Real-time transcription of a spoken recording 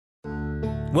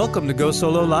Welcome to Go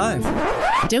Solo Live.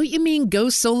 Don't you mean go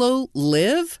solo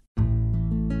live?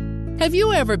 Have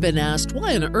you ever been asked,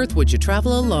 why on earth would you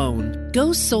travel alone?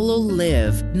 Go Solo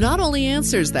Live not only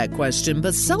answers that question,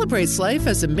 but celebrates life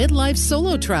as a midlife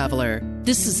solo traveler.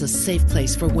 This is a safe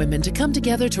place for women to come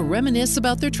together to reminisce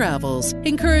about their travels,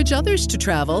 encourage others to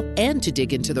travel, and to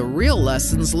dig into the real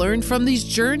lessons learned from these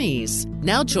journeys.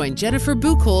 Now join Jennifer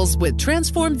Buchholz with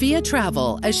Transform Via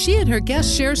Travel as she and her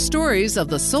guests share stories of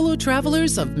the solo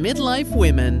travelers of midlife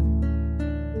women.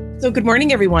 So good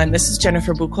morning, everyone. This is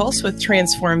Jennifer Buchholz with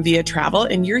Transform Via Travel,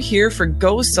 and you're here for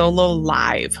Go Solo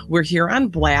Live. We're here on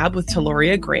Blab with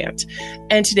Tayloria Grant.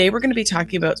 And today we're going to be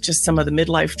talking about just some of the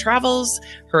midlife travels,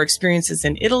 her experiences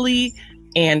in Italy,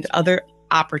 and other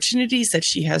opportunities that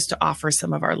she has to offer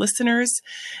some of our listeners.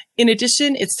 In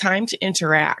addition, it's time to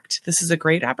interact. This is a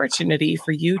great opportunity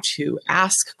for you to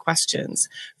ask questions,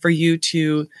 for you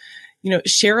to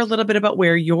share a little bit about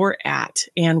where you're at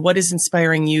and what is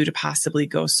inspiring you to possibly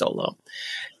go solo.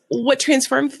 What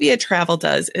Transform Via Travel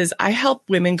does is I help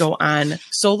women go on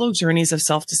solo journeys of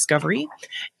self-discovery.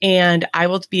 And I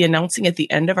will be announcing at the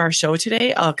end of our show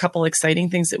today a couple exciting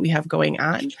things that we have going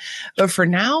on. But for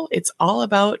now, it's all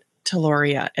about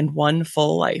Tayloria and one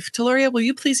full life. Tayloria, will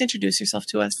you please introduce yourself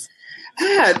to us?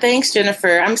 Thanks,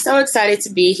 Jennifer. I'm so excited to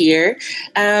be here.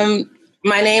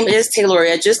 My name is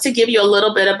Tayloria. Just to give you a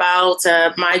little bit about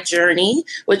my journey,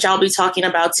 which I'll be talking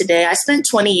about today, I spent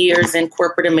 20 years in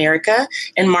corporate America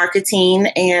in marketing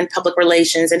and public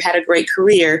relations and had a great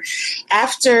career.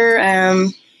 After,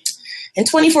 in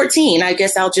 2014, I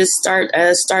guess I'll just start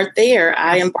there.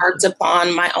 I embarked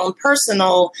upon my own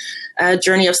personal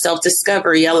journey of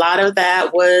self-discovery. A lot of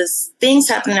that was things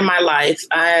happening in my life.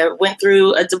 I went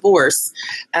through a divorce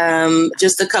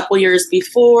just a couple years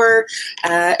before,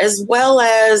 as well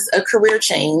as a career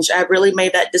change. I really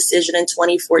made that decision in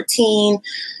 2014.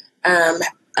 I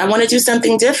want to do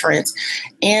something different.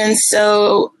 And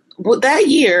so that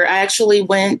year, I actually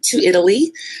went to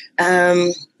Italy,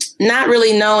 not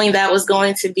really knowing that was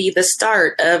going to be the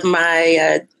start of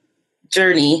my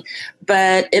journey,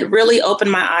 but it really opened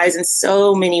my eyes in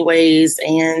so many ways,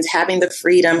 and having the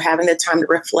freedom, having the time to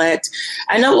reflect.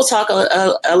 I know we'll talk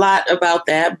a lot about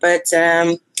that, but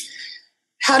I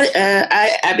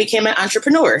became an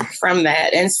entrepreneur from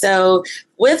that. And so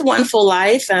with One Full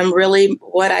Life, really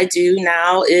what I do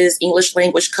now is English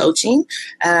language coaching,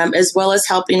 as well as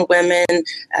helping women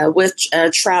with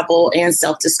travel and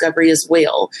self-discovery as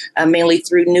well, mainly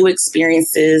through new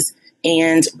experiences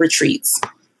and retreats.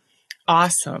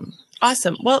 Awesome.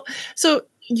 Well, so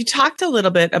you talked a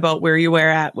little bit about where you were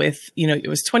at with, it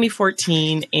was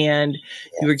 2014 and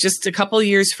you were just a couple of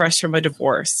years fresh from a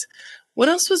divorce. What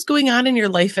else was going on in your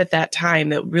life at that time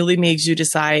that really made you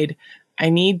decide, I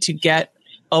need to get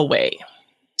away?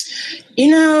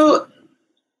 It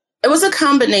was a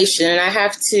combination. And I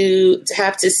have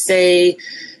to say,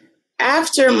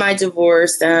 after my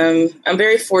divorce, I'm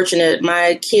very fortunate.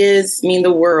 My kids mean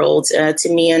the world to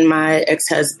me and my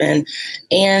ex-husband.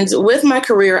 And with my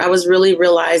career, I was really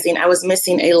realizing I was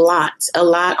missing a lot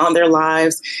on their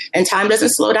lives, and time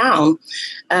doesn't slow down.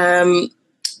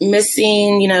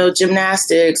 Missing,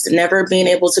 gymnastics, never being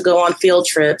able to go on field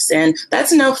trips. And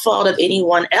that's no fault of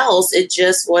anyone else. It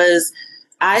just was,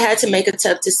 I had to make a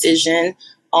tough decision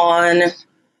on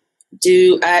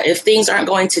if things aren't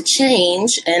going to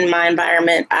change in my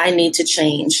environment, I need to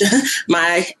change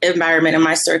my environment and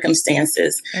my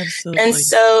circumstances. Absolutely. And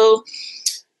so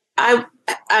I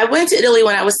went to Italy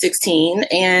when I was 16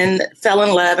 and fell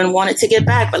in love and wanted to get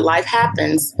back, but life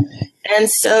happens. And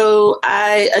so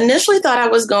I initially thought I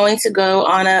was going to go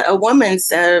on a woman's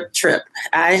trip.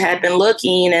 I had been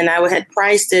looking and I had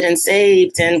priced it and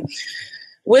saved. And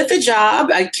with the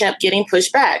job, I kept getting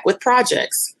pushed back with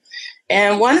projects.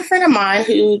 And one friend of mine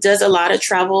who does a lot of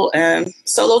travel,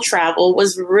 solo travel,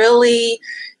 was really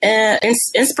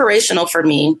inspirational for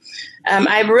me.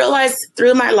 I realized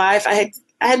through my life, I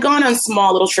had gone on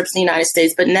small little trips in the United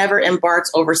States, but never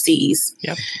embarked overseas.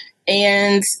 Yep.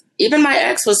 And even my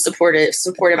ex was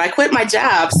supportive. I quit my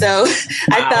job. So wow.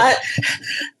 I thought,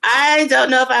 I don't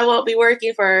know if I won't be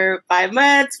working for 5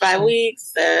 months, 5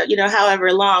 weeks,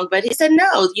 however long. But he said,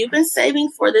 no, you've been saving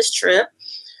for this trip.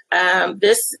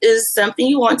 This is something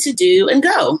you want to do, and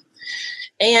go.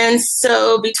 And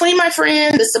so between my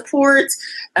friend, the support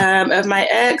of my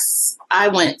ex, I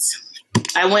went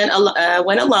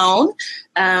alone.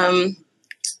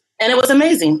 And it was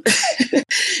amazing.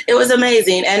 It was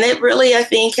amazing. And it really, I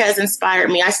think, has inspired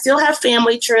me. I still have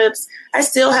family trips. I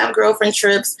still have girlfriend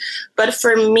trips. But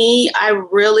for me, I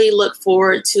really look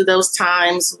forward to those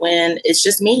times when it's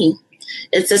just me.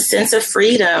 It's a sense of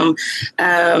freedom.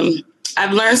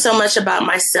 I've learned so much about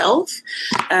myself,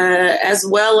 as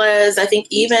well as I think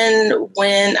even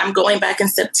when I'm going back in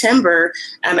September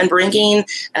and bringing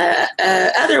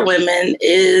other women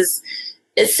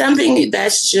it's something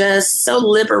that's just so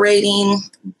liberating,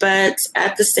 but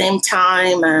at the same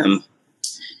time,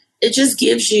 it just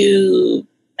gives you,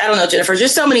 I don't know, Jennifer,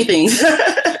 just so many things.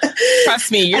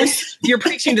 Trust me, you're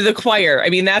preaching to the choir. I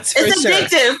mean, that's for it's sure.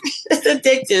 addictive. It's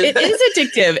addictive. It is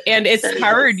addictive. And it's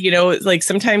hard, like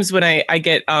sometimes when I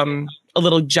get a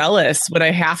little jealous when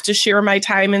I have to share my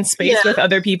time and space with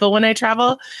other people when I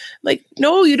travel. Like,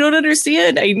 no, you don't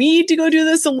understand. I need to go do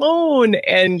this alone.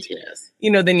 And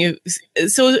then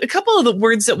so a couple of the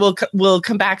words that we'll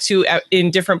come back to in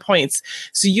different points.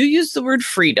 So you use the word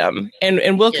freedom,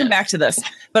 and we'll come back to this.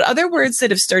 But other words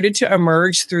that have started to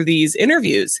emerge through these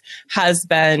interviews has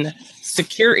been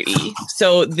security.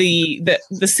 So the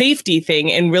safety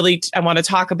thing, and really, I want to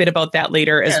talk a bit about that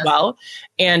later as well,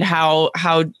 and how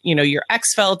your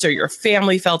ex felt or your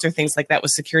family felt or things like that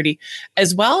with security,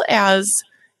 as well as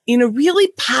in a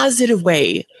really positive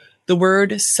way, the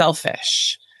word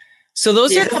selfish. So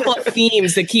those are a couple of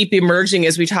themes that keep emerging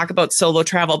as we talk about solo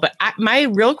travel. But my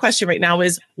real question right now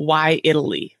is, why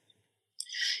Italy?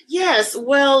 Yes.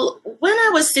 Well, when I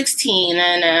was 16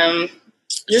 and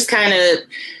just kind of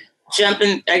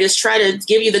jumping, I guess, try to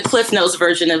give you the Cliff Notes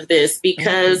version of this,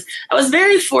 because I was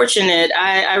very fortunate.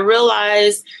 I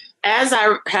realized as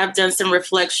I have done some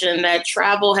reflection that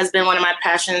travel has been one of my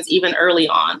passions even early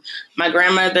on. My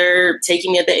grandmother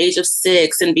taking me at the age of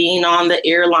 6 and being on the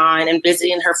airline and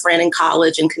visiting her friend in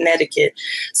college in Connecticut.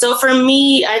 So for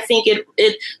me, I think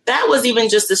that was even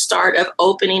just the start of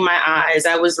opening my eyes.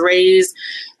 I was raised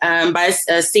by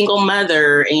a single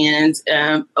mother and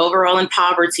overall in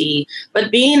poverty, but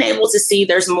being able to see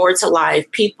there's more to life.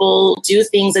 People do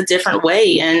things a different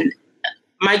way, and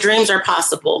my dreams are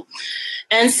possible.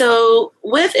 And so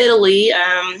with Italy,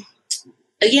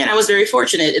 again, I was very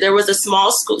fortunate. There was a small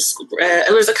school,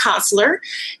 it was a counselor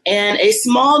and a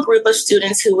small group of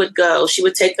students who would go. She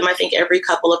would take them, I think, every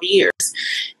couple of years.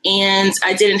 And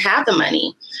I didn't have the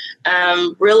money.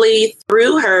 Really,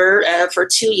 through her, for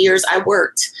 2 years, I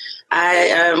worked.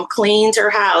 I cleaned her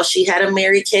house. She had a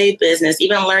Mary Kay business.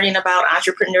 Even learning about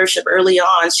entrepreneurship early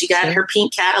on, she got her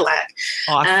pink Cadillac.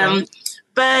 Awesome.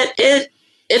 But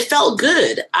it felt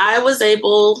good. I was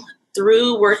able,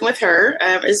 through working with her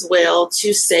as well,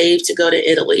 to save to go to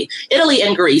Italy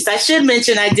and Greece. I should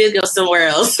mention I did go somewhere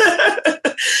else.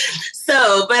 But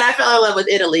I fell in love with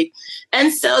Italy.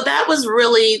 And so that was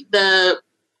really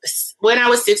when I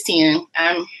was 16.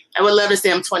 I would love to say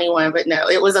I'm 21, but no,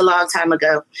 it was a long time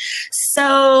ago.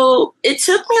 So it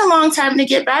took me a long time to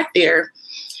get back there.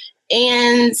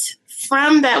 And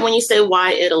from that, when you say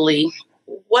why Italy,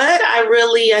 what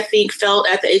I think felt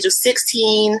at the age of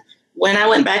 16, when I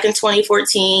went back in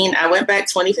 2014, I went back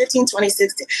 2015,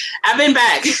 2016. I've been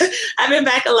back. I've been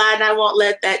back a lot, and I won't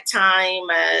let that time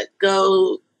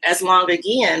go as long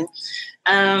again.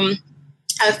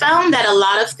 I found that a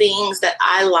lot of things that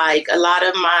I like, a lot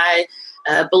of my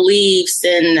beliefs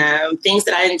and things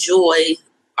that I enjoy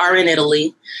are in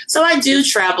Italy. So I do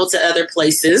travel to other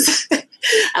places.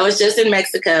 I was just in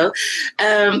Mexico.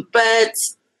 But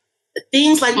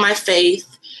things like my faith,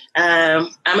 I'm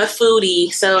a foodie.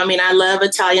 So, I love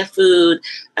Italian food,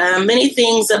 many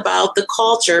things about the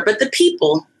culture, but the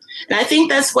people. And I think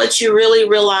that's what you really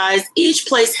realize. Each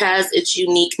place has its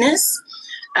uniqueness.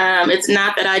 It's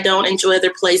not that I don't enjoy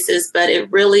other places, but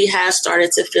it really has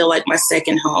started to feel like my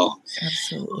second home.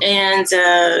 Absolutely. And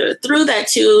through that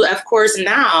too, of course,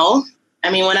 now,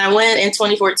 when I went in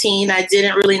 2014, I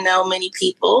didn't really know many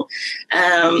people.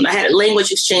 I had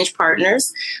language exchange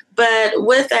partners. But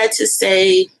with that to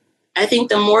say, I think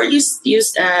the more you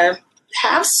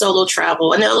have solo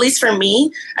travel, and at least for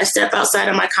me, I step outside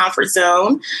of my comfort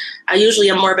zone. I usually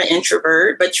am more of an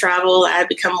introvert, but travel, I've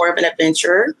become more of an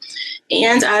adventurer.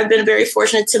 And I've been very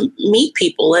fortunate to meet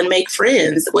people and make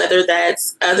friends, whether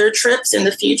that's other trips in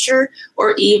the future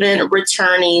or even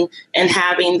returning and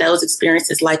having those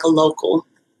experiences like a local,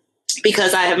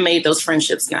 because I have made those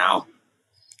friendships now.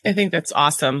 I think that's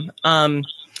awesome.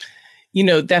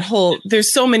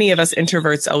 There's so many of us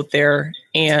introverts out there,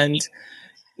 and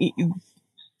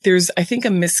there's, I think, a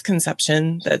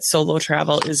misconception that solo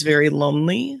travel is very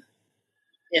lonely.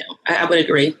 Yeah, I would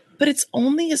agree. But it's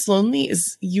only as lonely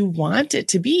as you want it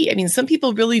to be. Some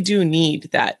people really do need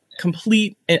that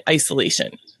complete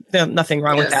isolation. There's nothing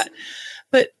wrong with that.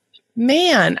 But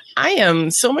man, I am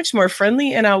so much more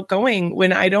friendly and outgoing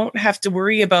when I don't have to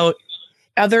worry about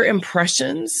other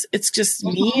impressions. It's just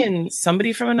me and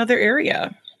somebody from another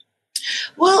area.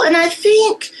 Well, and I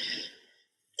think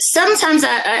Sometimes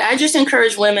I just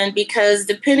encourage women, because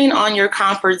depending on your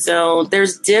comfort zone,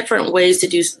 there's different ways to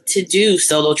do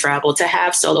solo travel, to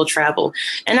have solo travel.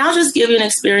 And I'll just give you an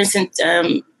experience in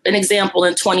an example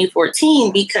in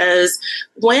 2014, because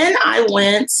when I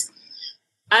went,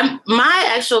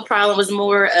 my actual problem was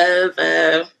more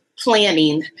of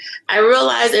planning. I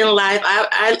realized in life,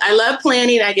 I love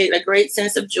planning. I get a great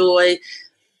sense of joy,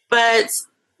 but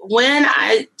when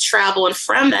I travel, and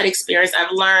from that experience,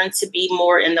 I've learned to be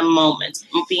more in the moment,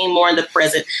 being more in the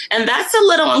present. And that's a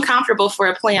little uncomfortable for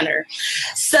a planner.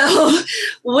 So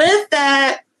with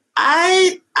that,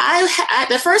 I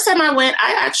the first time I went,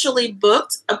 I actually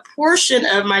booked a portion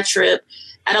of my trip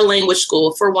at a language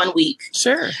school for 1 week.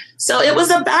 Sure. So it was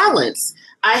a balance.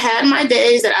 I had my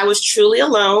days that I was truly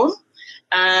alone,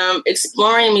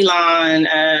 exploring Milan,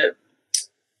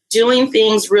 doing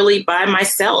things really by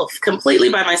myself, completely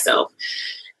by myself.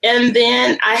 And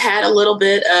then I had a little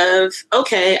bit of,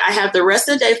 okay, I have the rest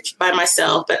of the day by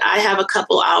myself, but I have a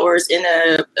couple hours in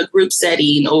a group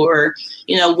setting, or,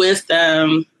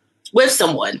 with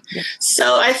someone. Yeah.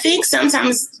 So I think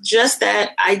sometimes just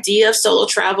that idea of solo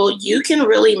travel, you can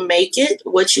really make it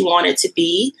what you want it to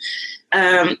be.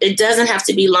 It doesn't have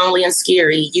to be lonely and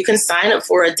scary. You can sign up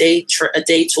for a day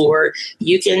tour.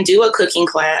 You can do a cooking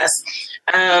class.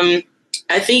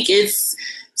 I think it's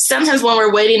sometimes when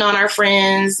we're waiting on our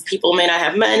friends, people may not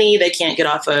have money, they can't get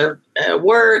off of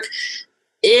work.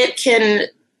 It can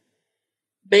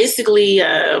basically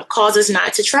cause us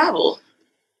not to travel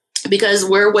because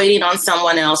we're waiting on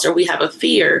someone else, or we have a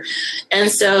fear.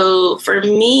 And so for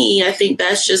me, I think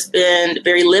that's just been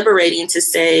very liberating to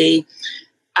say,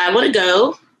 I want to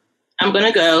go, I'm going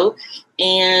to go.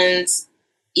 And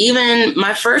even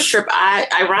my first trip,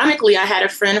 ironically, I had a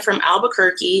friend from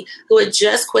Albuquerque who had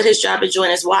just quit his job to join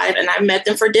his wife, and I met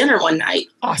them for dinner one night.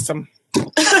 Awesome.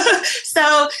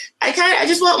 So I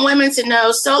just want women to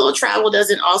know solo travel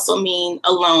doesn't also mean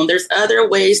alone. There's other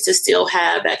ways to still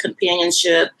have that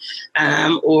companionship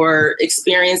or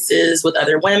experiences with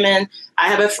other women. I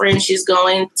have a friend, she's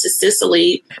going to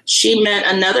Sicily. She met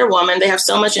another woman. They have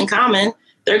so much in common.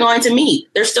 They're going to meet.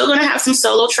 They're still going to have some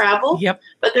solo travel,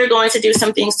 but they're going to do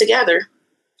some things together.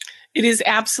 It is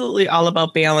absolutely all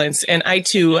about balance. And I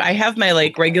have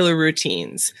my regular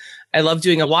routines. I love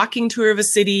doing a walking tour of a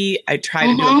city. I try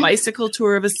to do a bicycle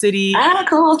tour of a city. Ah,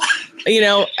 cool.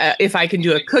 If I can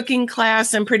do a cooking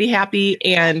class, I'm pretty happy.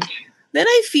 And then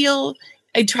I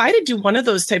try to do one of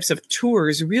those types of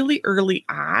tours really early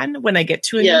on when I get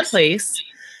to a new place,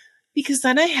 because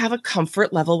then I have a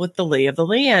comfort level with the lay of the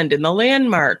land and the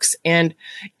landmarks. And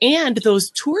those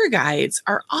tour guides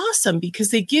are awesome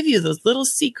because they give you those little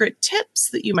secret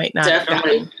tips that you might not have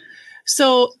gotten.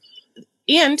 So,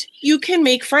 and you can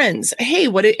make friends. Hey,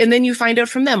 and then you find out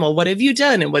from them, well, what have you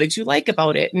done? And what did you like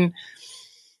about it? And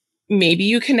maybe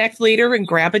you connect later and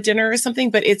grab a dinner or something,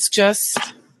 but it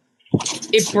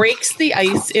breaks the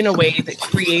ice in a way that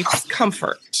creates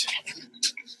comfort.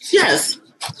 Yes.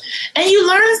 And you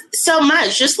learn so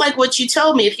much, just like what you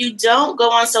told me. If you don't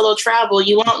go on solo travel,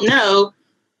 you won't know,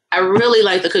 I really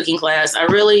like the cooking class. I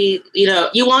really,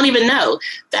 you won't even know.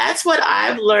 That's what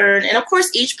I've learned. And of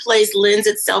course, each place lends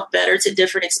itself better to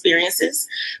different experiences.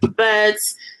 But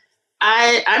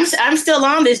I'm still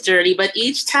on this journey, but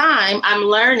each time I'm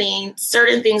learning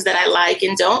certain things that I like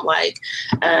and don't like.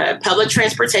 Public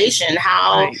transportation,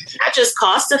 how not just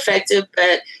cost effective,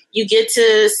 but you get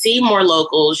to see more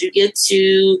locals. You get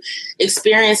to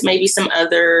experience maybe some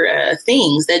other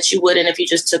things that you wouldn't if you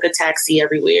just took a taxi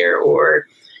everywhere or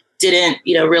didn't,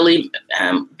 really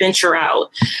venture out.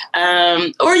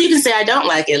 Or you can say, I don't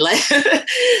like it.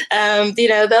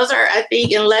 Those are, I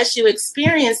think, unless you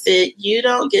experience it, you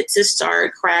don't get to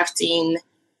start crafting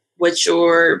what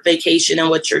your vacation and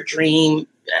what your dream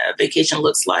vacation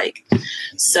looks like.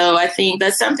 So I think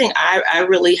that's something I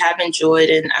really have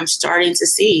enjoyed, and I'm starting to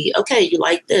see, okay, you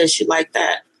like this, you like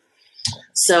that.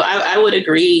 So I would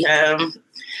agree.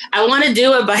 I want to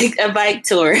do a bike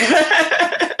tour.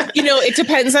 It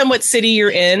depends on what city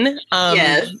you're in.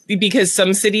 Because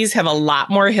some cities have a lot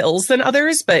more hills than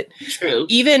others. But true.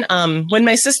 Even when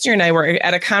my sister and I were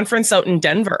at a conference out in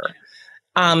Denver,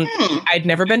 I'd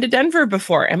never been to Denver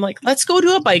before. I'm like, let's go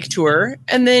do a bike tour.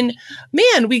 And then,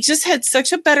 man, we just had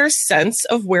such a better sense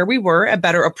of where we were, a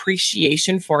better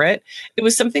appreciation for it. It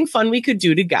was something fun we could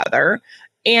do together.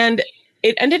 And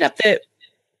it ended up that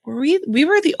we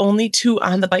were the only two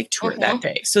on the bike tour that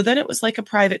day. So then it was like a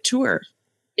private tour.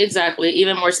 Exactly.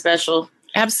 Even more special.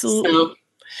 Absolutely.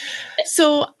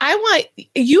 So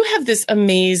you have this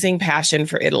amazing passion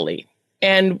for Italy.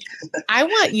 And I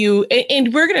want you,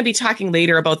 and we're going to be talking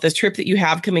later about this trip that you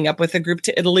have coming up with a group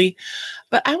to Italy,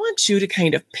 but I want you to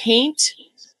kind of paint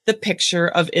the picture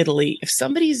of Italy. If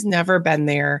somebody's never been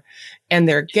there and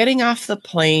they're getting off the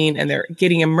plane and they're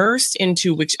getting immersed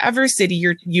into whichever city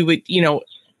you would,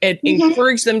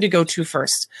 encourage them to go to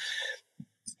first.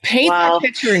 Paint that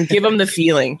picture and give them the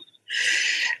feeling.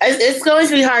 It's going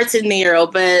to be hard to narrow,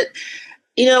 but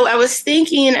I was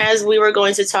thinking as we were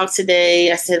going to talk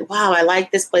today, I said, wow, I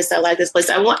like this place. I like this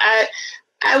place.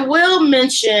 I will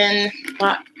mention,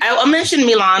 I'll mention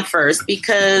Milan first,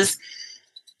 because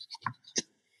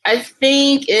I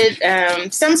think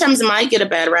it sometimes might get a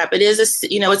bad rap. It is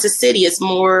it's a city. It's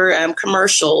more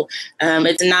commercial.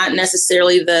 It's not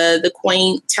necessarily the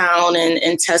quaint town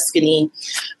in Tuscany.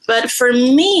 But for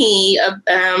me,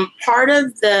 part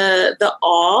of the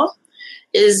awe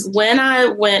is when I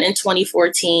went in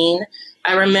 2014.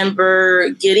 I remember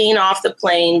getting off the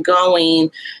plane, going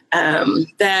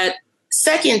that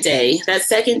second day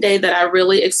that I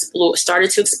really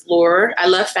started to explore. I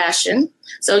love fashion.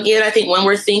 So again, I think when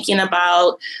we're thinking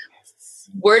about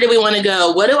where do we want to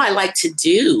go, what do I like to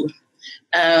do?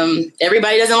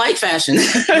 Everybody doesn't like fashion.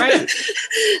 Right.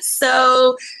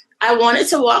 So I wanted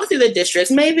to walk through the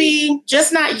districts, maybe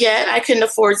just not yet. I couldn't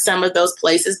afford some of those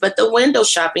places, but the window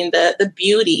shopping, the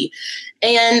beauty.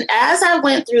 And as I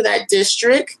went through that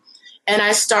district and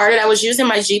I was using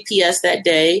my GPS that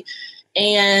day.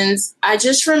 And I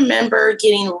just remember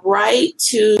getting right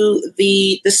to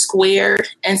the square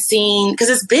and seeing, because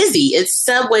it's busy, it's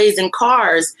subways and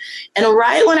cars. And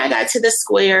right when I got to the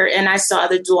square and I saw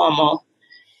the Duomo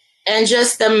and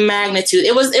just the magnitude,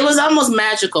 it was almost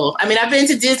magical. I mean, I've been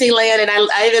to Disneyland and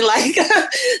I even like,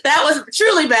 that was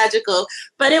truly magical,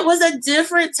 but it was a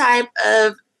different type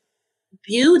of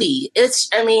beauty.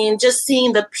 Just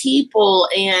seeing the people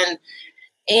and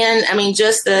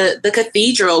just the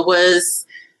cathedral was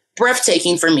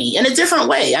breathtaking for me in a different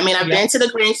way. I mean, I've been to the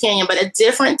Grand Canyon, but a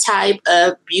different type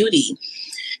of beauty.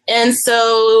 And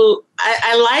so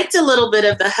I liked a little bit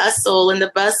of the hustle and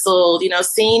the bustle,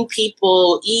 seeing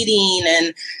people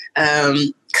eating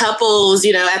and couples,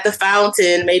 at the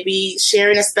fountain, maybe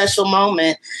sharing a special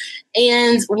moment.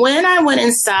 And when I went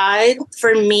inside,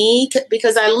 for me,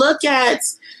 because I look at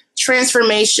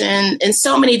transformation in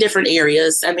so many different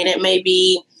areas. I mean, it may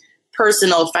be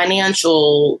personal,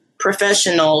 financial,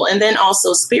 professional, and then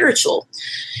also spiritual.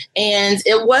 And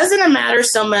it wasn't a matter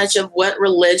so much of what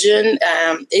religion.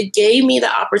 It gave me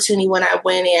the opportunity when I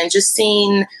went in, just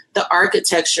seeing the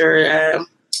architecture.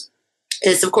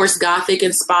 It's, of course, Gothic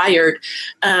inspired.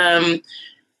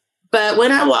 But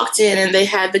when I walked in and they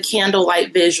had the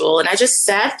candlelight visual, and I just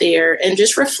sat there and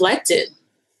just reflected.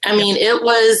 I mean, it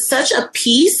was such a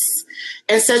peace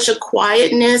and such a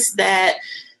quietness that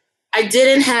I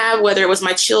didn't have, whether it was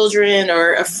my children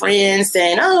or a friend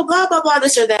saying, oh, blah, blah, blah,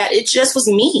 this or that. It just was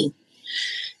me.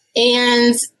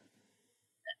 And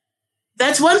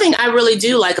that's one thing I really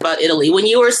do like about Italy. When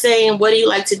you were saying, what do you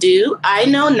like to do? I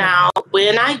know now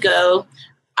when I go,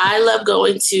 I love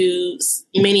going to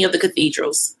many of the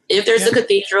cathedrals. If there's a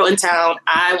cathedral in town,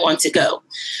 I want to go.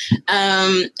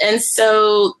 And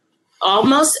so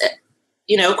almost,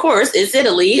 of course, it's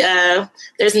Italy.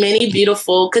 There's many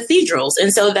beautiful cathedrals.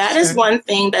 And so that is one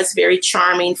thing that's very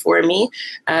charming for me,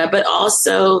 but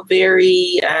also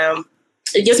very,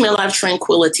 it gives me a lot of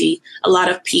tranquility, a lot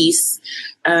of peace.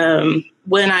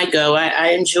 When I go, I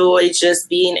enjoy just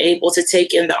being able to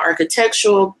take in the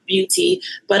architectural beauty,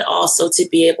 but also to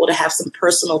be able to have some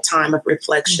personal time of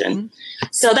reflection. Mm-hmm.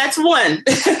 So that's one.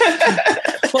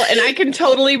 Well, and I can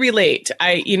totally relate.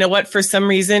 For some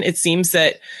reason, it seems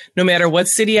that no matter what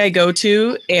city I go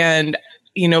to and,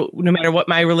 no matter what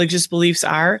my religious beliefs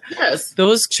are,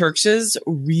 those churches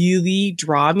really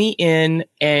draw me in,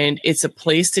 and it's a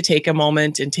place to take a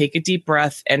moment and take a deep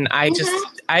breath. And I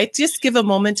just give a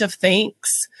moment of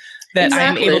thanks that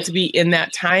I'm able to be in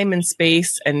that time and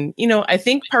space. And, I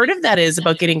think part of that is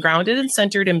about getting grounded and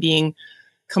centered and being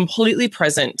completely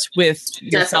present with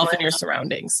yourself and your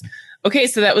surroundings. Okay,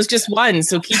 so that was just one.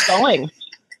 So keep going.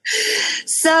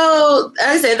 So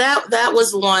I say that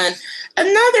was one.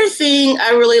 Another thing I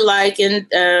really like and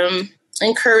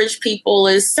encourage people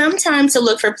is sometimes to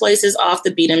look for places off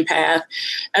the beaten path.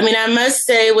 I mean, I must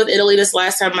say with Italy this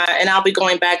last time, and I'll be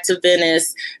going back to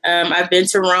Venice. I've been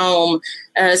to Rome.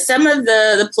 Some of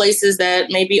the places that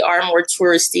maybe are more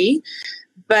touristy.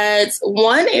 But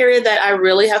one area that I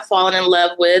really have fallen in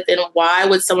love with, and why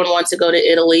would someone want to go to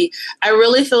Italy? I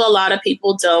really feel a lot of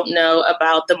people don't know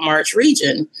about the March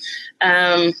region.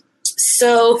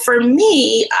 So for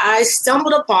me, I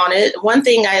stumbled upon it. One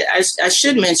thing I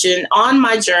should mention, on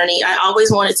my journey, I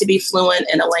always wanted to be fluent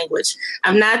in a language.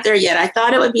 I'm not there yet. I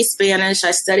thought it would be Spanish.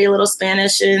 I studied a little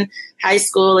Spanish in high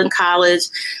school and college.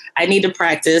 I need to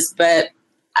practice, but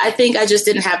I think I just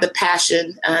didn't have the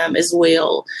passion as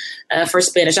well for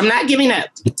Spanish. I'm not giving up.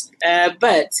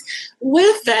 But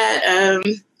with that,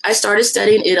 I started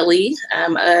studying Italy.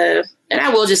 And I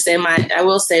will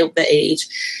say the age.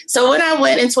 So when I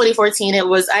went in 2014,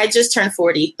 I just turned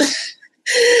 40.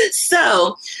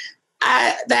 So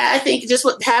I think just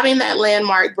with having that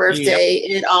landmark birthday,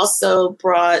 It also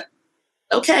brought,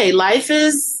 okay, life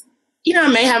is, I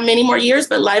may have many more years,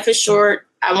 but life is short.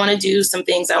 I want to do some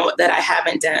things that I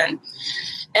haven't done.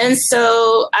 And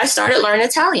so I started learning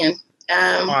Italian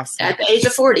awesome. At the age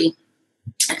of 40.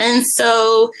 And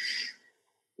so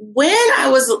when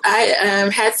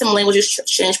I had some language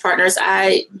exchange partners,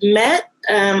 I met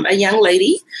a young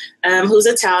lady who's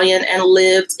Italian and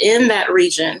lived in that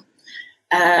region.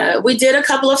 We did a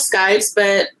couple of Skypes,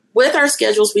 but with our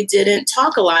schedules, we didn't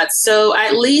talk a lot. So I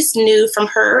at least knew from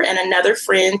her and another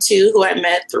friend, too, who I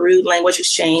met through language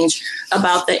exchange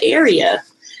about the area.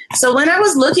 So when I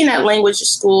was looking at language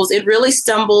schools, it really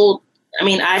stumbled.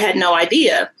 I had no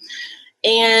idea.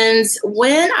 And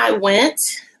when I went,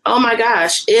 oh my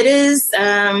gosh, it is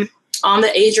on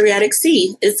the Adriatic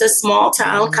Sea. It's a small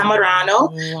town, Camerano.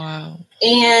 Wow.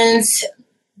 And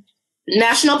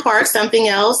national park, something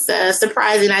else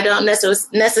surprising. I don't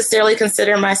necessarily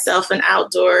consider myself an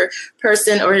outdoor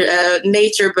person or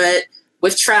nature, but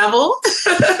with travel,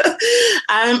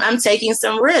 I'm taking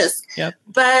some risk. Yep.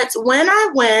 But when I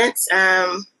went,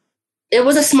 it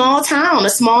was a small town, a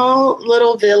small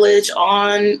little village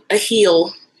on a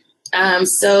hill.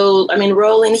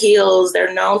 Rolling hills,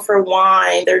 they're known for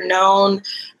wine. They're known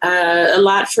a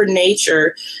lot for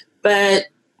nature, but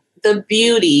the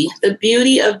beauty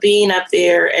of being up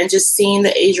there and just seeing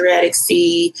the Adriatic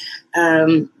Sea,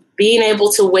 being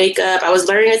able to wake up. I was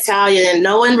learning Italian and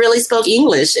no one really spoke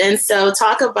English. And so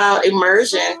talk about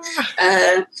immersion.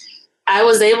 I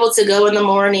was able to go in the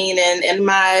morning and in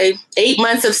my 8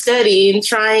 months of studying,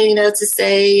 trying, to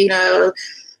say,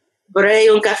 vorrei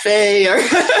un caffè or,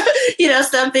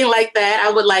 something like that.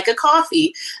 I would like a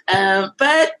coffee.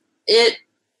 But it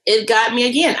got me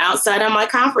again outside of my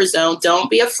comfort zone.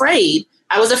 Don't be afraid.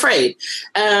 I was afraid.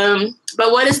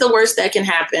 But what is the worst that can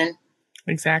happen?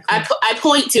 Exactly. I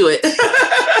point to it.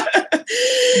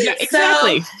 Yeah,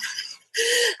 exactly. So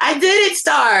I didn't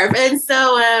starve. And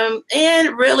so,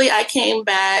 and really I came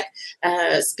back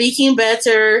speaking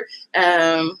better.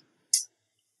 But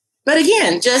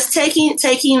again, just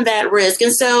taking that risk.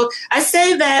 And so I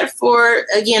say that for,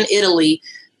 again, Italy.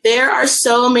 There are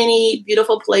so many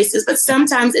beautiful places, but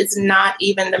sometimes it's not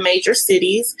even the major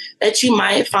cities that you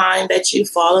might find that you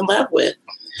fall in love with.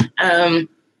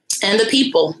 And the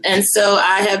people. And so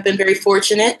I have been very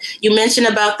fortunate. You mentioned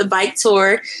about the bike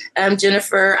tour,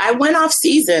 Jennifer. I went off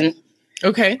season.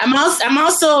 Okay. I'm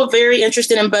also very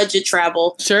interested in budget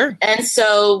travel. Sure. And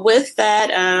so with that,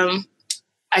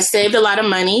 I saved a lot of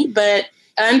money, but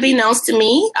unbeknownst to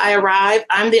me, I arrived.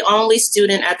 I'm the only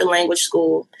student at the language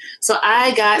school. So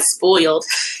I got spoiled.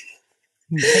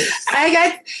 Nice.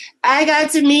 I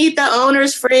got to meet the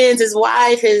owner's friends, his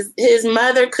wife, his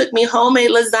mother cooked me homemade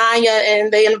lasagna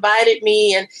and they invited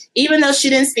me. And even though she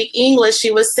didn't speak English,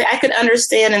 I could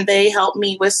understand and they helped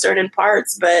me with certain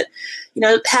parts. But,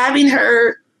 having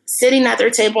her sitting at their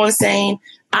table and saying,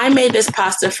 I made this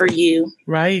pasta for you.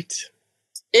 Right.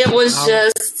 It was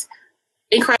just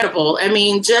incredible.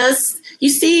 You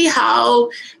see how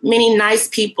many nice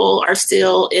people are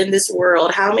still in this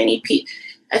world, how many people.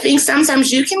 I think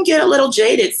sometimes you can get a little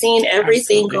jaded seeing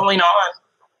everything going on.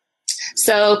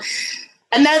 So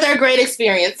another great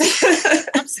experience.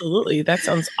 Absolutely. That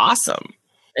sounds awesome.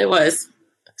 It was.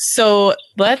 So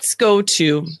let's go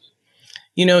to,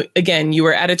 again, you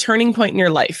were at a turning point in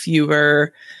your life. You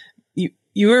were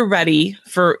ready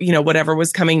for, whatever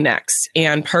was coming next.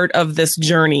 And part of this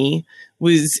journey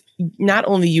was not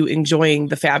only you enjoying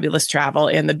the fabulous travel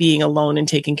and the being alone and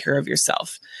taking care of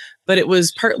yourself, but it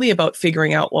was partly about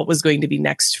figuring out what was going to be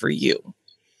next for you.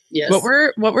 Yes.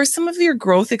 What were some of your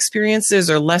growth experiences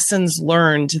or lessons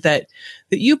learned that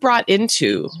you brought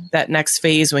into that next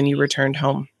phase when you returned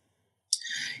home?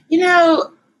 I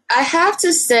have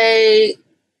to say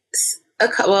a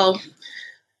couple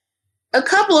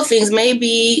of things.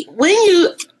 Maybe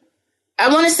I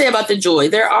want to say about the joy.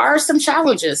 There are some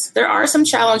challenges.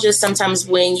 Sometimes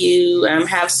when you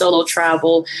have solo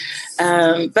travel.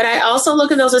 But I also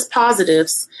look at those as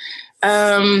positives.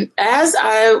 As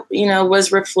I,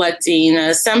 was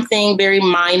reflecting, something very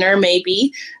minor,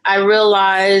 maybe, I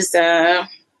realized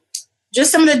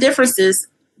just some of the differences.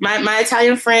 My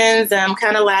Italian friends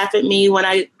kind of laugh at me when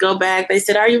I go back. They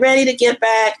said, "Are you ready to get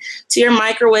back to your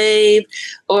microwave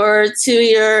or to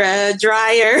your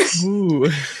dryer?" Ooh.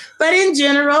 But in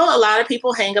general, a lot of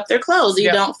people hang up their clothes.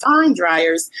 You don't find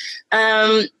dryers.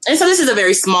 And so this is a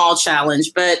very small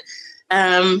challenge, but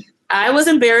I was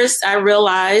embarrassed. I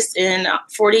realized in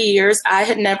 40 years, I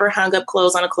had never hung up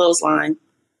clothes on a clothesline.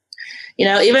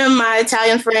 Even my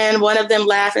Italian friend, one of them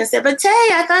laughed and said, "But Tay,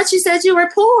 I thought you said you were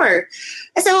poor."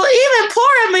 I said, "Well, even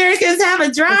poor Americans have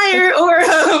a dryer or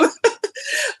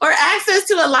access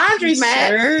to a laundromat."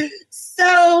 Sure.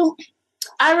 So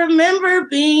I remember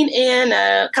being in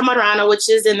Camarano, which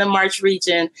is in the March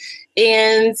region,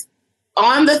 and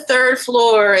on the third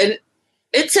floor, and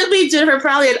it took me, Jennifer,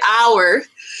 probably an hour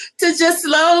to just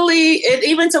slowly, and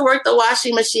even to work the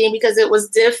washing machine because it was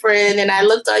different. And I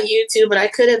looked on YouTube and I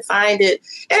couldn't find it.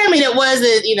 And I mean, it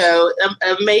wasn't,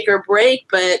 a make or break,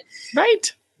 but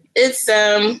right. It's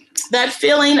that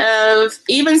feeling of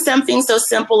even something so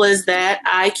simple as that,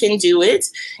 I can do it.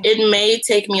 It may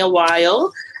take me a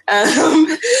while,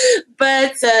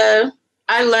 but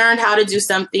I learned how to do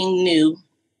something new.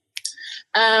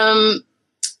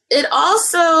 It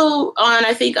also, on,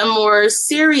 I think, a more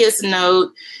serious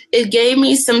note, it gave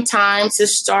me some time to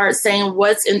start saying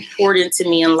what's important to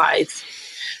me in life.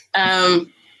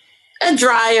 A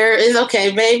dryer is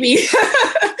okay, maybe.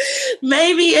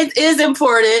 Maybe it is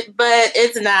important, but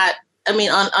it's not. I mean,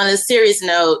 on a serious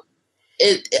note,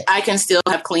 I can still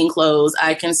have clean clothes.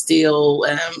 I can still,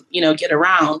 get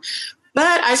around.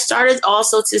 But I started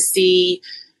also to see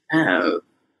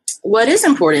what is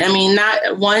important. I mean,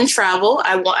 not one, travel.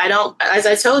 I don't, as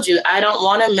I told you, I don't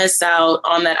want to miss out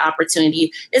on that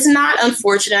opportunity. It's not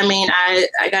unfortunate. I mean,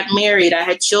 I got married. I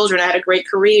had children. I had a great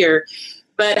career.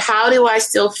 But how do I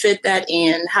still fit that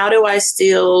in? How do I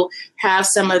still have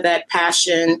some of that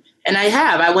passion? And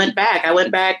I went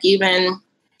back even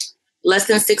less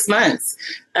than 6 months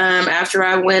after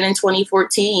I went in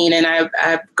 2014. And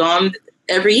I've gone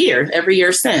every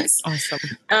year since.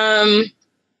 Awesome.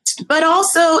 But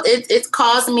also it's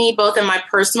caused me both in my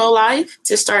personal life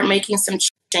to start making some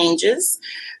changes.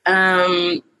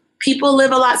 People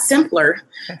live a lot simpler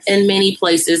in many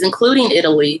places, including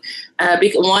Italy.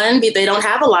 One, they don't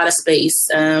have a lot of space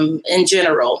in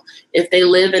general if they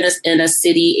live in a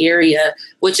city area,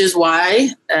 which is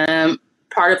why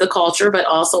part of the culture, but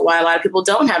also why a lot of people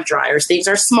don't have dryers. Things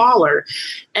are smaller.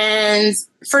 And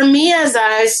for me, as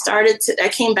I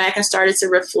came back and started to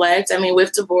reflect. I mean,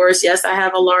 with divorce, yes, I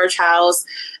have a large house,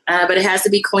 but it has to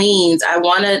be cleaned.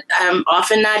 I'm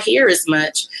often not here as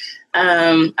much.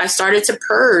 I started to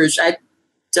purge. I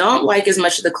don't like as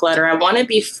much of the clutter. I want to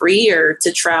be freer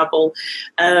to travel.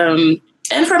 And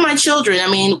for my children, I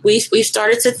mean, we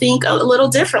started to think a little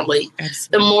differently.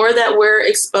 Absolutely. The more that we're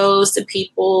exposed to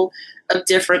people of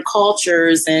different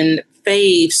cultures and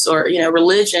faiths or,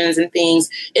 religions and things,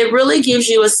 it really gives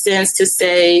you a sense to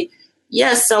say,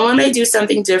 yes, someone may do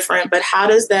something different, but how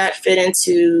does that fit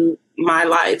into my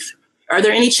life? Are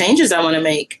there any changes I want to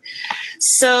make?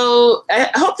 So I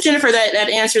hope, Jennifer, that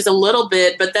answers a little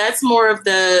bit, but that's more of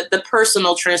the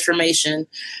personal transformation.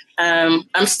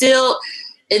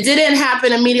 It didn't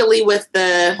happen immediately with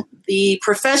the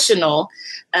professional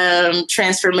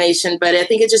transformation, but I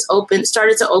think it just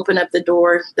started to open up the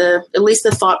door, at least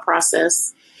the thought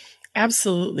process.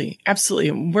 Absolutely.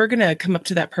 Absolutely. We're going to come up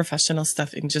to that professional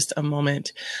stuff in just a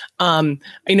moment. I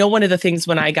know one of the things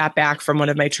when I got back from one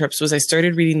of my trips was I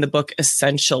started reading the book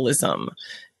Essentialism.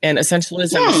 And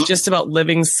essentialism is just about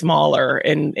living smaller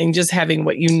and just having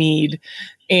what you need.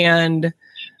 And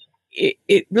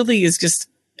it really is just,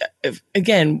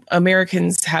 again,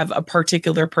 Americans have a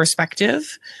particular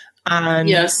perspective on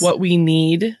what we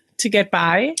need to get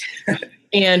by.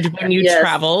 And when you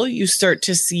travel, you start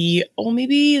to see,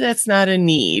 maybe that's not a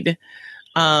need.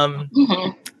 And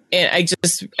I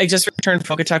just returned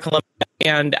from Bogota, Colombia,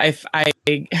 and I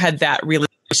had that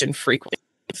realization frequently.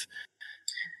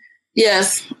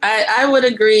 Yes, I would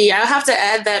agree. I'll have to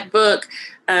add that book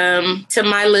to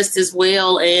my list as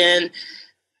well. And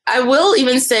I will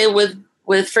even say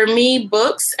for me,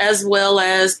 books as well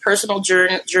as personal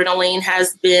journaling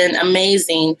has been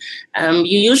amazing.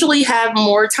 You usually have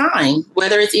more time,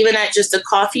 whether it's even at just a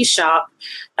coffee shop,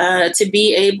 to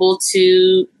be able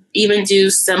to even do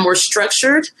some more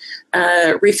structured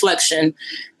reflection.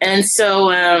 And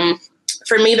so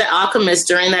for me, The Alchemist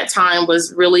during that time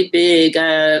was really big.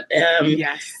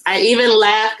 Yes. I even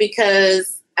laughed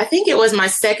because I think it was my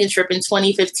second trip in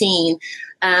 2015,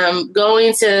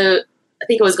 going to I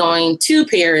think it was going to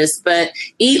Paris, but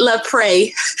Eat, Love,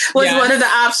 Pray was one of the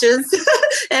options.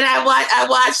 And I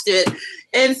watched it.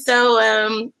 And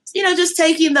so, just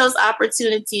taking those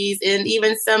opportunities and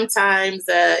even sometimes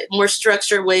more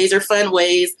structured ways or fun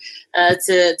ways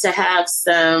to have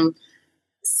some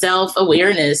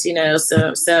self-awareness,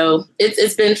 so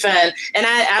it's been fun. And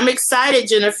I'm excited,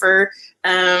 Jennifer.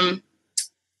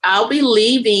 I'll be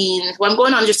leaving. Well, I'm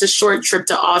going on just a short trip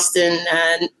to Austin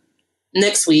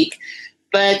next week.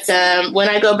 But when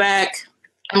I go back,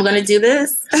 I'm going to do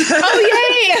this.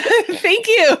 Oh, yay. Thank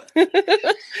you.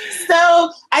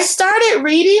 So I started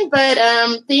reading, but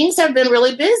things have been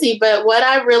really busy. But what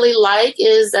I really like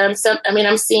is I'm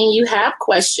seeing you have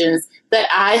questions that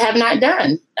I have not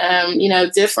done,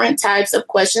 different types of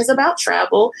questions about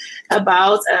travel,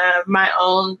 about my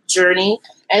own journey.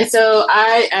 And so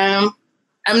I'm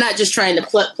not just trying to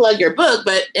plug your book,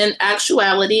 but in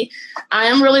actuality, I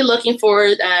am really looking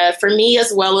forward for me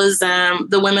as well as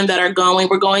the women that are going.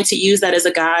 We're going to use that as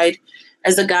a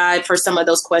guide for some of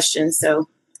those questions. So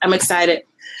I'm excited.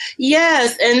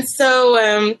 Yes. And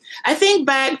so I think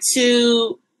what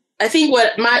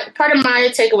part of my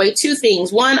takeaway, two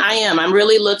things. One, I'm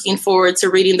really looking forward to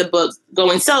reading the book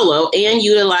Going Solo and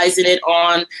utilizing it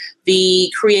on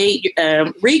the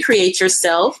Recreate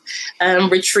Yourself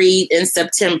retreat in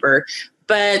September.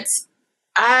 But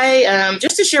I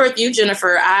just to share with you,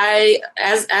 Jennifer,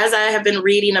 as I have been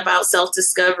reading about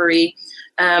self-discovery,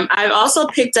 I've also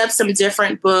picked up some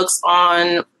different books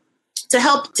to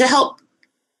help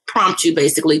prompt you,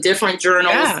 basically, different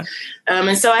journals. Yeah.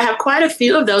 And so I have quite a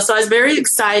few of those. So I was very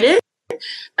excited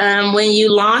when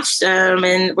you launched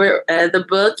the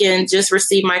book and just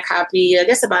received my copy, I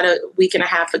guess about a week and a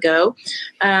half ago,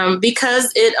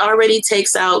 because it already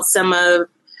takes out some of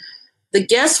the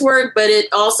guesswork, but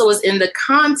it also is in the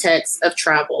context of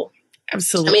travel.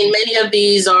 Absolutely. I mean, many of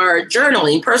these are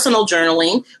journaling, personal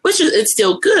journaling, which it's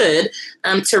still good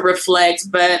to reflect.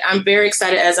 But I'm very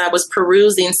excited as I was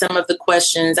perusing some of the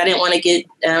questions. I didn't want to get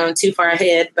too far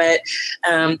ahead, but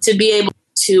to be able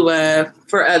to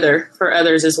for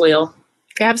others as well.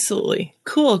 Absolutely.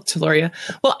 Cool, Tayloria.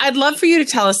 Well, I'd love for you to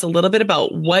tell us a little bit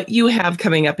about what you have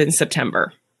coming up in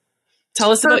September.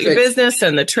 Tell us about your business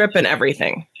and the trip and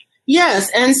everything. Yes.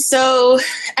 And so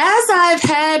as I've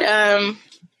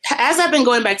been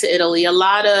going back to Italy, a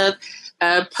lot of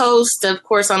posts, of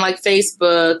course, on like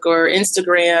Facebook or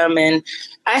Instagram. And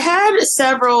I had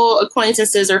several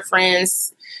acquaintances or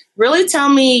friends really tell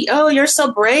me, oh, you're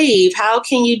so brave. How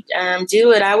can you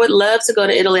do it? I would love to go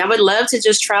to Italy. I would love to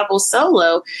just travel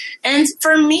solo. And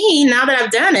for me, now that I've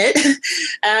done it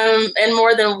and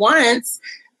more than once,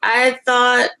 I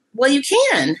thought, well, you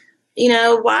can.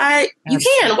 Why? You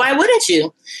can. Why wouldn't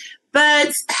you?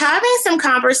 But having some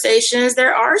conversations,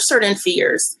 there are certain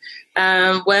fears,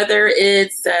 whether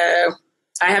it's,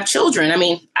 I have children. I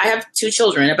mean, I have 2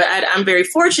 children, but I'm very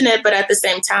fortunate. But at the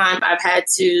same time, I've had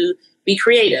to be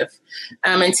creative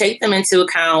and take them into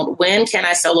account. When can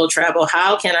I solo travel?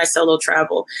 How can I solo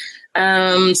travel?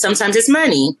 Sometimes it's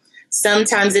money.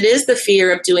 Sometimes it is the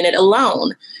fear of doing it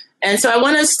alone. And so I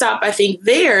want to stop, I think,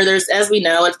 there. There's, as we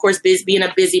know, of course, being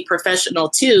a busy professional,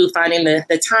 too, finding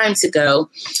the time to go.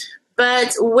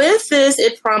 But with this,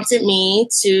 it prompted me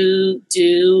to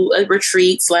do a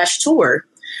retreat/tour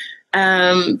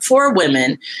for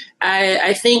women.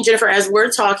 I think, Jennifer, as we're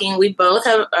talking, we both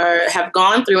have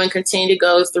gone through and continue to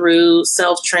go through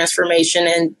self-transformation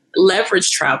and leverage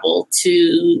travel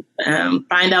to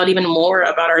find out even more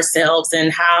about ourselves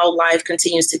and how life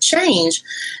continues to change.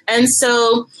 And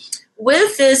so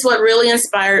with this, what really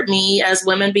inspired me as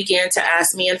women began to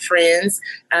ask me and friends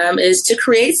is to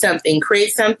create something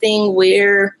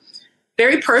where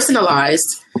very personalized,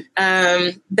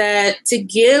 that to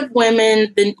give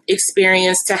women the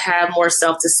experience to have more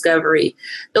self-discovery.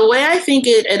 The way I think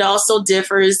it also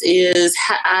differs is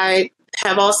I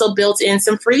have also built in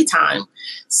some free time.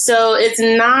 So it's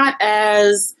not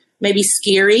as maybe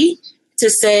scary to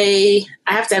say,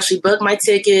 I have to actually book my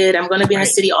ticket. I'm going to be in a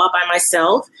city all by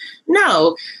myself.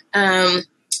 No,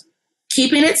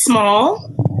 keeping it small,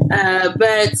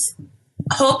 but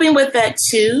hoping with that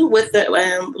too, with the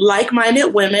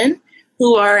like-minded women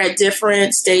who are at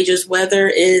different stages, whether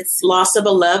it's loss of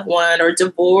a loved one or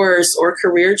divorce or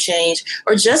career change,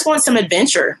 or just want some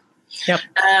adventure. Yep.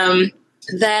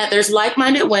 That there's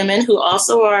like-minded women who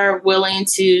also are willing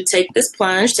to take this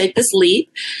plunge, take this leap.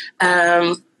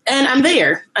 And I'm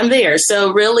there.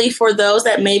 So really for those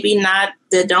that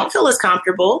that don't feel as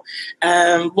comfortable,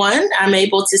 one, I'm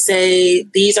able to say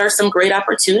these are some great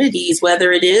opportunities,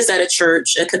 whether it is at a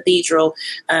church, a cathedral,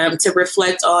 to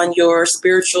reflect on your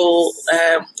spiritual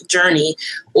journey,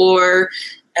 or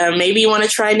Maybe you want to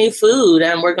try new food.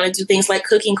 We're going to do things like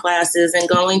cooking classes and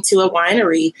going to a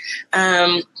winery.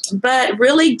 But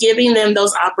really giving them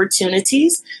those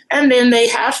opportunities, and then they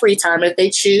have free time if they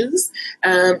choose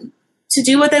to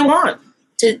do what they want.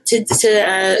 So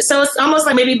it's almost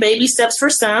like maybe baby steps for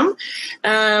some.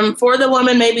 For the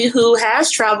woman maybe who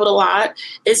has traveled a lot,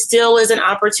 it still is an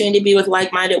opportunity to be with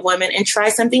like-minded women and try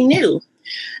something new.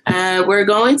 We're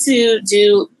going to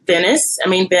do Venice.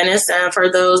 Venice,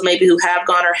 for those maybe who have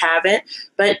gone or haven't.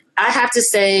 But I have to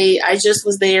say, I just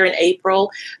was there in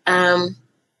April.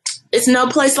 It's no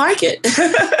place like it.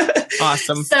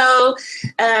 Awesome. So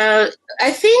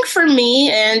I think for me,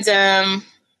 and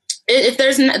if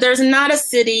there's not a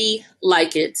city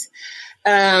like it,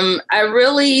 I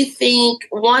really think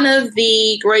one of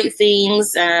the great things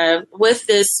with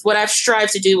this, what I've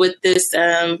strived to do with this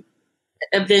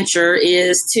adventure,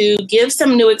 is to give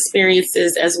some new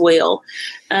experiences as well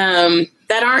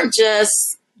that aren't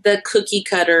just the cookie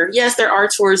cutter. Yes, there are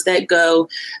tours that go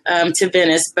to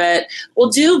Venice, but we'll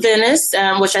do Venice,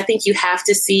 which I think you have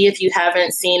to see if you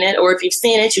haven't seen it, or if you've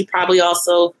seen it, you probably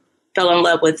also fell in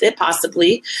love with it,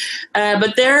 possibly.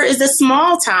 But there is a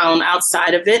small town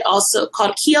outside of it also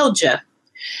called Chioggia.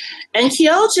 And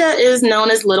Chioggia is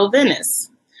known as Little Venice.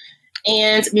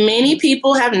 And many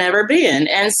people have never been.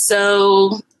 And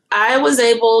so I was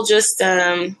able just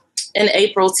in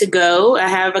April to go. I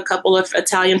have a couple of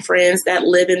Italian friends that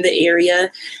live in the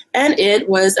area, and it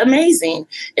was amazing.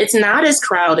 It's not as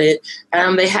crowded.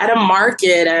 They had a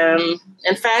market.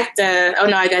 In fact,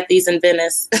 I got these in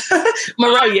Venice.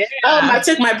 Yeah. I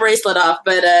took my bracelet off,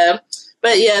 but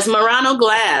yes, Murano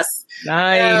glass.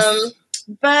 Nice.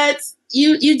 But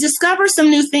you discover some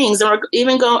new things, or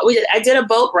even I did a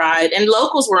boat ride, and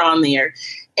locals were on there,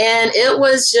 and it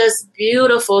was just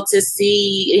beautiful to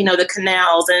see, the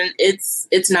canals, and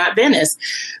it's not Venice,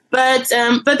 but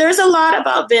there's a lot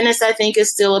about Venice I think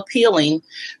is still appealing.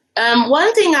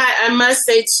 One thing I must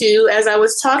say too, as I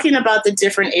was talking about the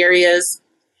different areas,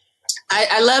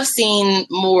 I love seeing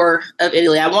more of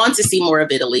Italy. I want to see more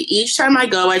of Italy. Each time I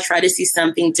go, I try to see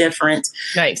something different.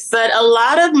 Nice. But a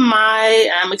lot of my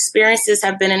experiences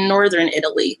have been in northern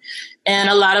Italy. And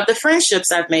a lot of the friendships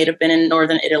I've made have been in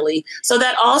northern Italy. So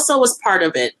that also was part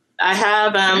of it. I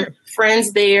have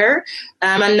friends there.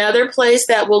 Another place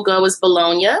that we'll go is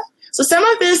Bologna. So some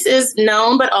of this is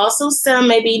known, but also some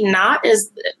maybe not as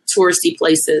touristy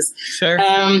places. Sure.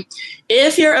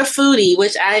 If you're a foodie,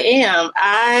 which I am,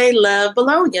 I love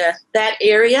Bologna. That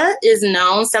area is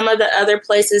known. Some of the other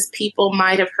places people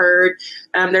might have heard,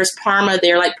 there's Parma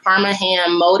there, like Parma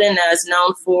ham. Modena is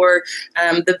known for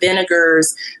the vinegars,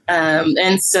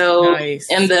 and so nice.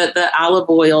 And the olive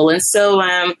oil, and so.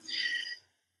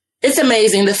 It's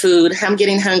amazing, the food. I'm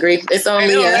getting hungry. It's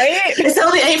only it's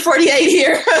only 8:48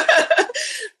 here,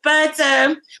 but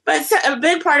a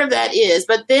big part of that is.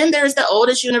 But then there's the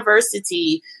oldest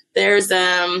university. There's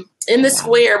in the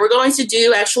square. We're going to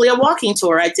do actually a walking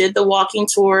tour. I did the walking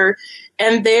tour,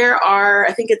 and there are,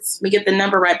 I think we get the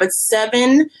number right, but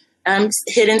 7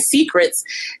 hidden secrets.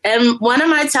 And one of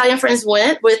my Italian friends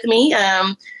went with me.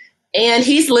 And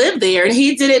he's lived there, and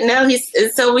he didn't know.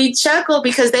 So we chuckled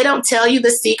because they don't tell you the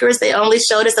secrets. They only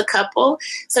showed us a couple.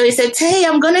 So he said, "Hey,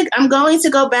 I'm going to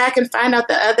go back and find out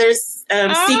the others'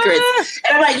 secrets."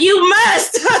 And I'm like, "You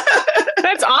must."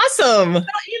 That's awesome. So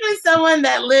even someone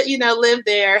that lived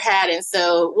there hadn't.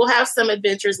 So we'll have some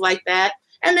adventures like that.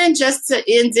 And then just to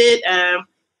end it,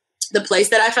 the place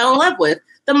that I fell in love with,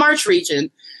 the March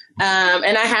region.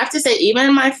 And I have to say,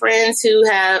 even my friends who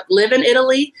live in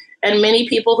Italy, and many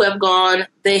people who have gone,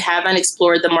 they haven't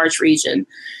explored the March region.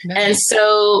 Nice. And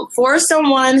so for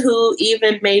someone who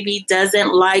even maybe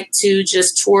doesn't like to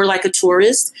just tour like a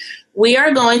tourist, we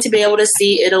are going to be able to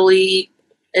see Italy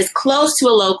as close to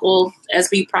a local as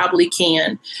we probably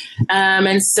can.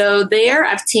 And so there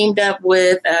I've teamed up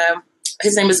with,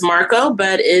 his name is Marco,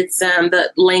 but it's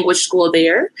the language school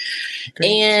there.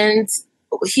 Great. And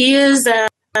he is...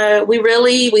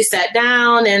 we sat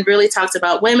down and really talked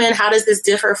about women. How does this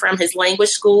differ from his language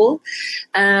school?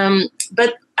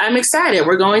 But I'm excited.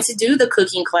 We're going to do the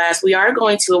cooking class. We are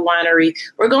going to a winery.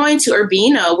 We're going to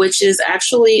Urbino, which is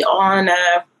actually on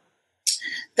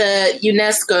the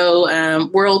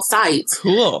UNESCO World Site.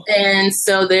 Cool. And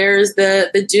so there's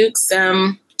the Duke's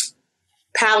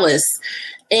Palace.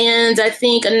 And I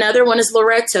think another one is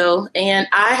Loreto. And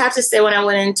I have to say, when I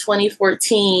went in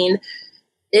 2014,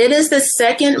 it is the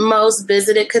second most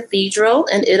visited cathedral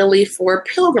in Italy for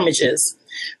pilgrimages.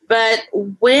 But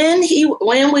when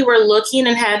we were looking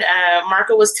and had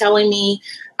Marco was telling me,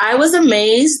 I was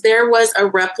amazed. There was a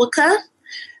replica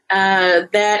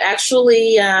that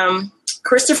actually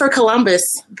Christopher Columbus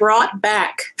brought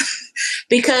back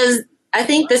because I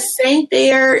think the saint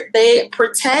there, they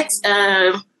protect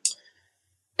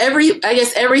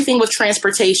everything with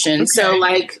transportation. Okay. So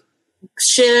like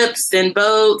ships and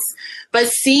boats, but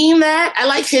seeing that, I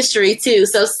like history too.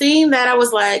 So seeing that, I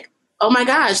was like, oh my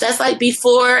gosh, that's like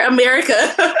before America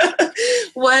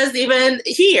was even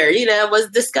here, was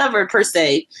discovered per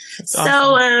se. That's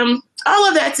awesome. So all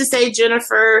of that to say,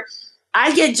 Jennifer,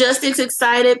 I get just as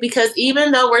excited because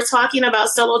even though we're talking about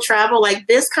solo travel, like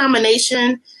this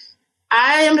combination,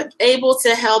 I am able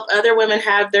to help other women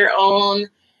have their own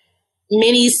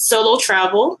mini solo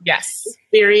travel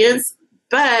experience.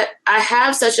 But I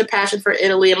have such a passion for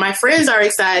Italy, and my friends are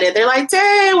excited. They're like,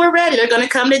 "Hey, we're ready." They're going to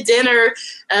come to dinner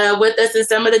with us in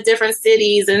some of the different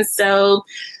cities. And so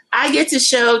I get to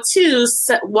show, too,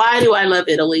 why do I love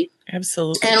Italy?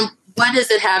 Absolutely. And what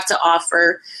does it have to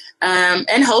offer?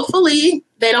 And hopefully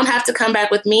they don't have to come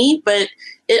back with me, but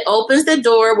it opens the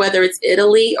door, whether it's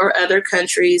Italy or other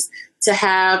countries, to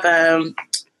have to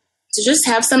just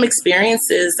have some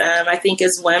experiences, I think,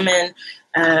 as women.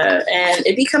 And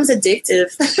it becomes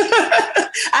addictive.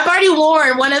 I've already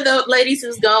warned one of the ladies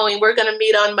who's going. We're going to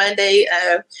meet on Monday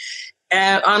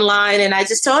online. And I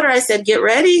just told her, I said, get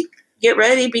ready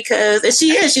because and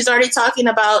she's already talking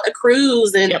about a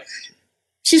cruise and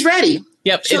she's ready.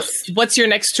 Yep. What's your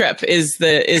next trip is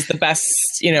the best,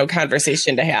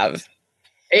 conversation to have.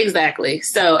 Exactly.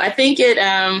 So I think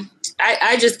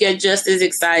I just get just as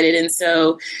excited. And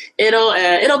so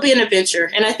it'll be an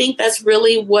adventure. And I think that's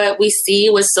really what we see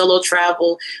with solo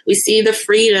travel. We see the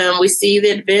freedom, we see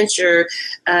the adventure,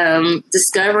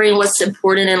 discovering what's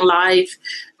important in life.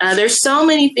 There's so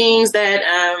many things that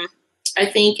I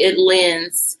think it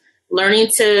lends, learning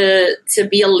to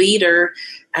be a leader,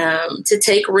 to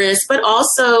take risks, but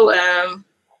also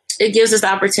it gives us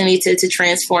the opportunity to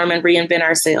transform and reinvent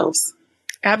ourselves.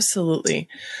 Absolutely.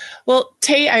 Well,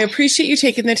 Tay, I appreciate you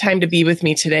taking the time to be with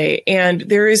me today. And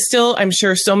there is still, I'm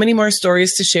sure, so many more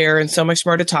stories to share and so much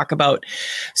more to talk about.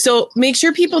 So make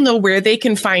sure people know where they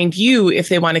can find you if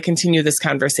they want to continue this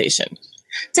conversation.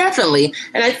 Definitely.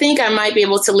 And I think I might be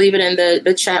able to leave it in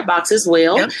the chat box as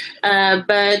well. Yep.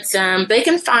 But they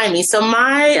can find me. So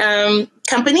my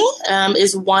company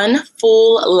is One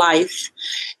Full Life.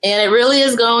 And it really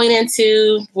is going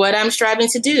into what I'm striving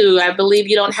to do. I believe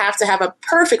you don't have to have a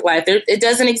perfect life. It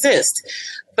doesn't exist.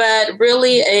 But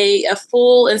really a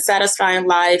full and satisfying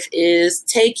life is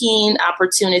taking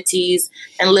opportunities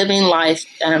and living life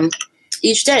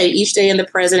each day in the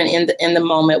present and in the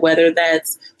moment, whether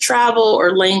that's travel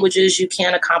or languages, you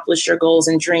can accomplish your goals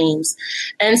and dreams.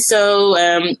 And so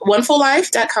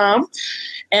onefullife.com.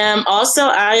 Also,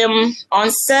 I am on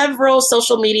several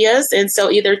social medias. And so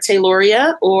either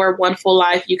Tayloria or One Full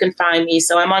Life, you can find me.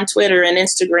 So I'm on Twitter and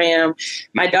Instagram.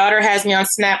 My daughter has me on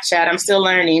Snapchat. I'm still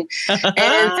learning.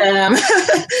 And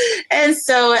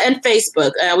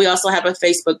Facebook. We also have a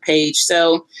Facebook page.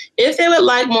 So if they would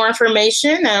like more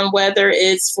information, whether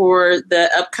it's for the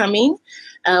upcoming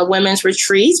women's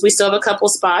retreats, we still have a couple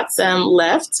spots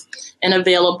left and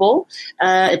available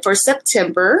for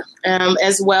September,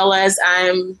 as well as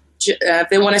if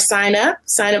they want to sign up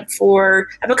for,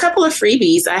 I have a couple of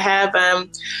freebies. I have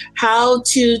how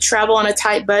to travel on a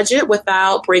tight budget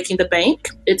without breaking the bank.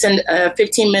 It's a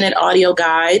 15-minute audio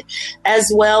guide,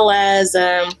 as well as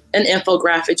an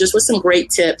infographic, just with some great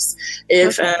tips.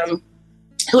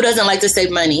 Who doesn't like to save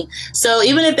money? So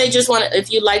even if they just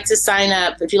if you'd like to sign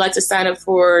up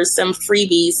for some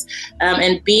freebies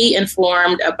and be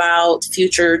informed about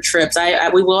future trips,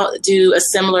 we will do a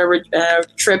similar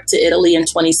trip to Italy in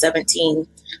 2017.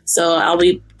 So I'll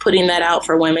be putting that out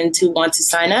for women to want to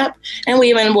sign up, and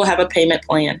we even will have a payment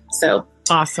plan. So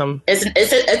awesome.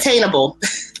 It's attainable.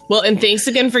 Well, and thanks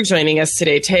again for joining us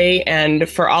today, Tay, and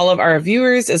for all of our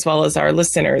viewers as well as our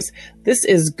listeners. This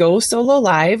is Go Solo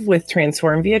Live with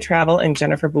Transform Via Travel and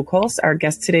Jennifer Buchholz. Our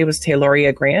guest today was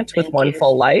Tayloria Grant with One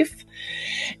Full Life.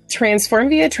 Transform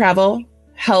Via Travel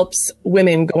helps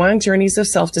women go on journeys of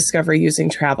self-discovery using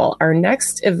travel. Our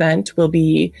next event will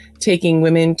be taking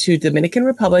women to Dominican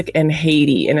Republic and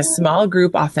Haiti in a small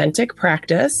group authentic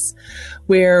practice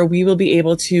where we will be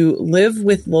able to live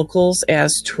with locals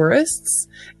as tourists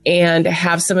and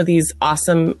have some of these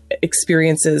awesome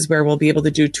experiences where we'll be able to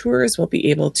do tours, we'll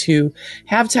be able to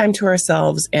have time to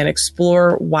ourselves and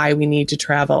explore why we need to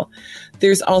travel.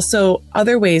 There's also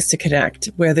other ways to connect,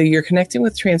 whether you're connecting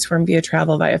with Transform Via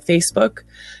Travel via Facebook,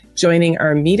 joining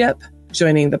our meetup,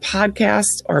 joining the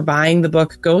podcast, or buying the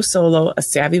book Go Solo, A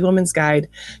Savvy Woman's Guide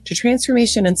to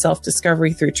Transformation and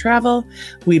Self-Discovery Through Travel.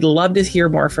 We'd love to hear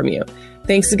more from you.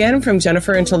 Thanks again from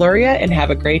Jennifer and Tayloria, and have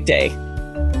a great day.